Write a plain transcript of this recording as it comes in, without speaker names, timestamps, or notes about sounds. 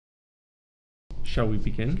Shall we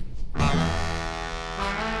begin?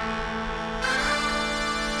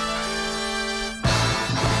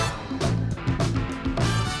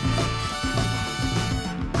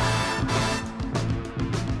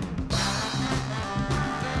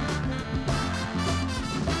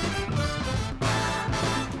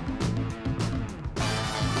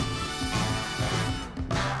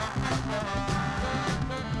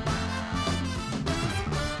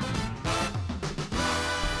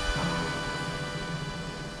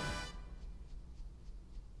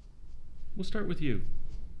 We'll start with you.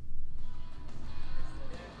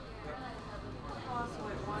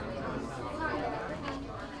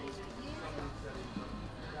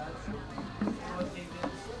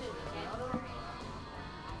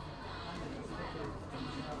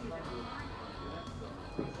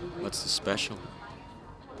 What's the special?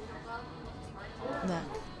 Look,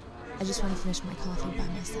 I just want to finish my coffee by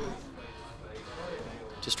myself.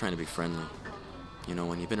 Just trying to be friendly. You know,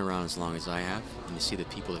 when you've been around as long as I have, and you see the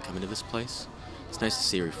people that come into this place, it's nice to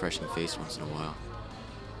see a refreshing face once in a while.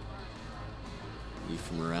 You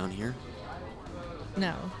from around here?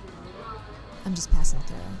 No. I'm just passing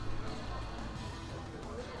through.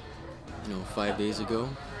 You know, 5 days ago,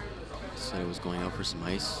 I said I was going out for some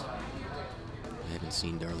ice. I haven't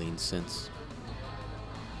seen Darlene since.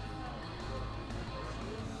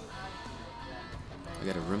 I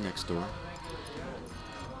got a room next door.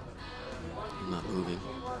 I'm not moving,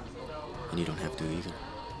 and you don't have to either.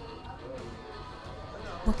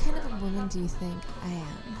 What kind of a woman do you think I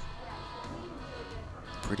am?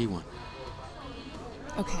 A pretty one.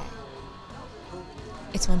 Okay.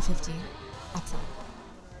 It's 1:50. Outside.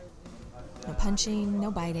 No punching,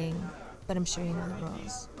 no biting, but I'm sure you know the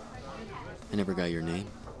rules. I never got your name.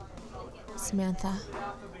 Samantha.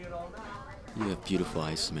 You have beautiful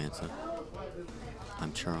eyes, Samantha.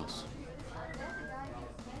 I'm Charles.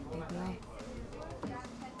 Maybe right.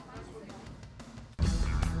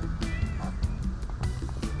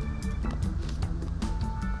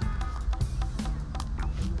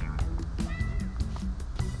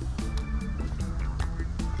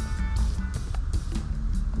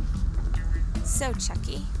 So,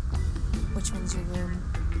 Chucky, which one's your room?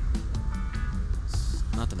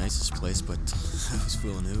 It's not the nicest place, but who's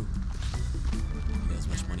fooling who? You got as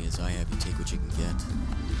much money as I have, you take what you can get.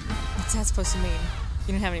 What's that supposed to mean?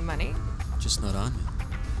 You don't have any money? Just not on me.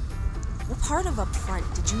 What part of up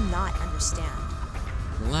front did you not understand?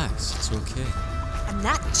 Relax, it's okay. I'm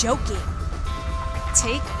not joking.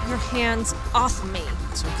 Take your hands off me.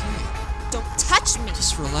 It's okay. Don't touch me.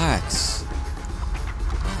 Just relax.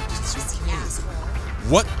 Relax, it's okay.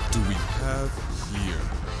 What do we have here?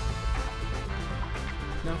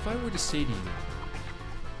 Now, if I were to say to you,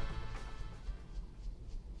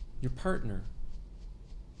 your partner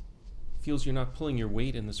feels you're not pulling your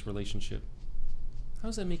weight in this relationship, how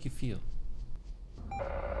does that make you feel?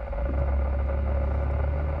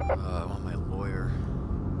 I want my lawyer.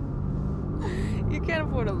 You can't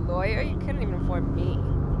afford a lawyer. You couldn't even afford me.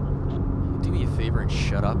 Do me a favor and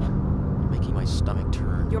shut up. You're making my stomach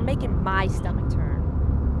turn. You're making my stomach turn.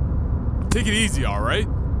 Take it easy, all right?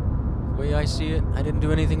 The way I see it, I didn't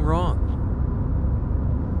do anything wrong.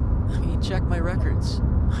 I mean, check my records.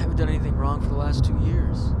 I haven't done anything wrong for the last 2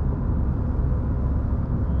 years.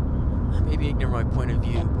 I may be ignorant of my point of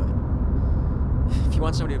view, but if you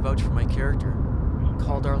want somebody to vouch for my character,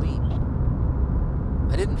 call Darlene.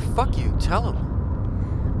 I didn't fuck you, tell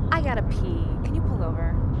him. I gotta pee. Can you pull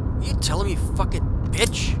over? You telling me, fucking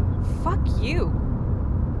bitch? Fuck you,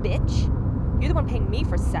 bitch. You're the one paying me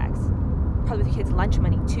for sex. Probably the kid's lunch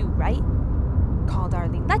money too, right? Call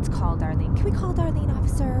Darlene. Let's call Darlene. Can we call Darlene,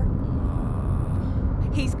 officer?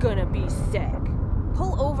 He's gonna be sick.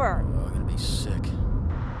 Pull over. Oh, I'm gonna be sick.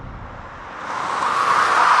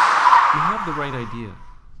 You have the right idea.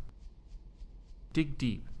 Dig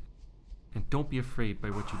deep, and don't be afraid by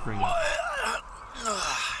what you bring up.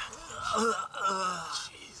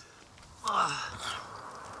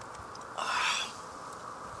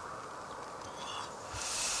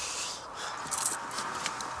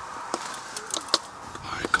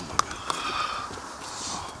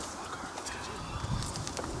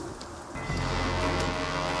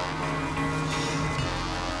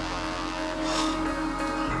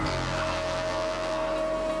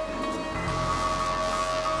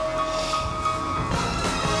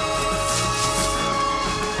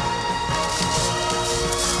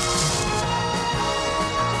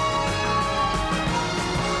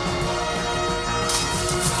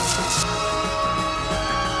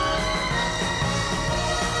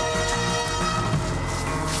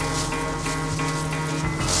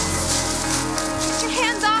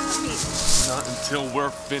 Until we're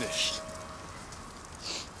finished.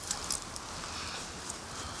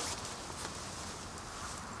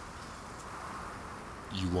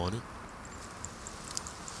 You want it?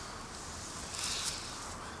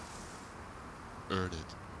 Earn it.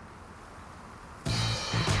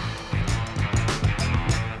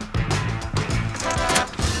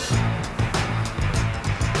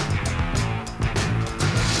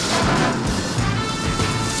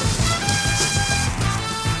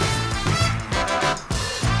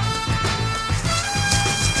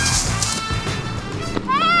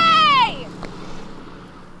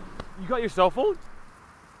 You got your cell phone?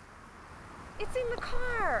 It's in the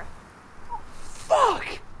car.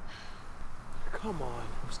 Fuck! Come on.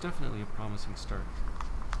 It was definitely a promising start.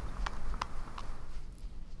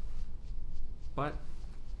 But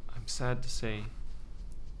I'm sad to say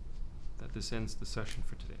that this ends the session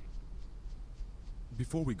for today.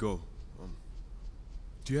 Before we go,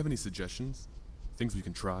 do you have any suggestions? Things we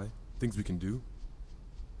can try? Things we can do?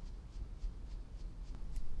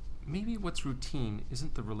 Maybe what's routine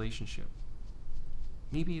isn't the relationship.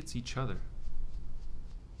 Maybe it's each other.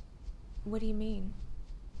 What do you mean?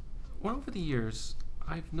 Well, over the years,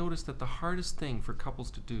 I've noticed that the hardest thing for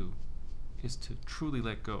couples to do is to truly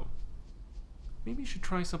let go. Maybe you should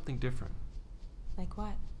try something different. Like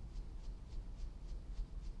what?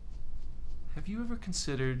 Have you ever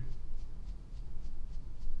considered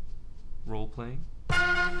role-playing?